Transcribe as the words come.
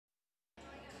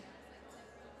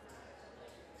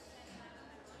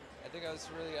think I was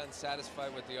really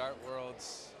unsatisfied with the art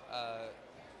world's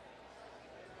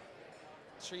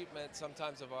treatment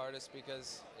sometimes of artists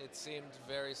because it seemed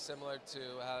very similar to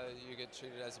how you get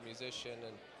treated as a musician,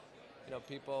 and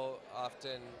people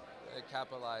often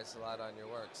capitalize a lot on your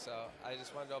work. So I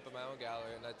just wanted to open my own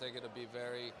gallery, and I think it'll be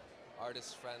very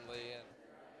artist friendly. And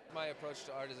my approach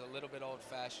to art is a little bit old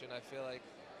fashioned. I feel like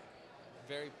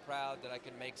very proud that I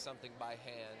can make something by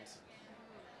hand,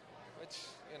 which,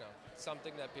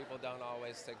 something that people don't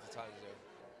always take the time to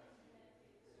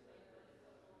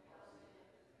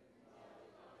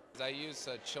do. I use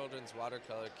a children's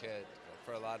watercolor kit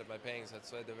for a lot of my paintings.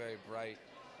 That's why they're very bright.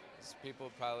 As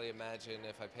people probably imagine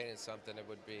if I painted something, it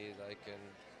would be like in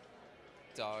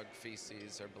dog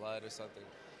feces or blood or something.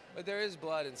 But there is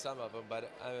blood in some of them.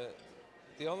 But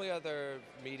the only other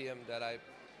medium that I've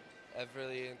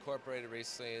really incorporated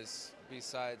recently is,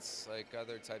 besides like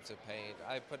other types of paint,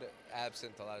 I put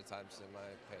absinthe a lot of times in my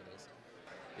paintings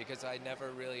because I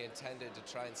never really intended to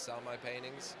try and sell my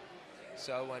paintings.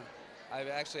 So when I've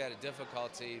actually had a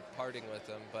difficulty parting with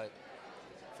them, but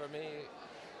for me,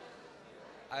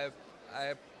 I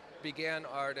began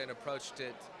art and approached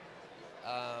it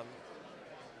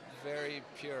very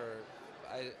pure.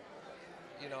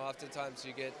 Oftentimes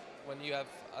you get, when you have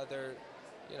other,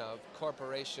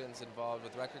 corporations involved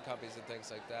with record companies and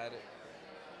things like that,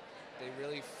 they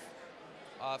really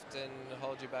often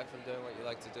hold you back from doing what you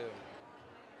like to do.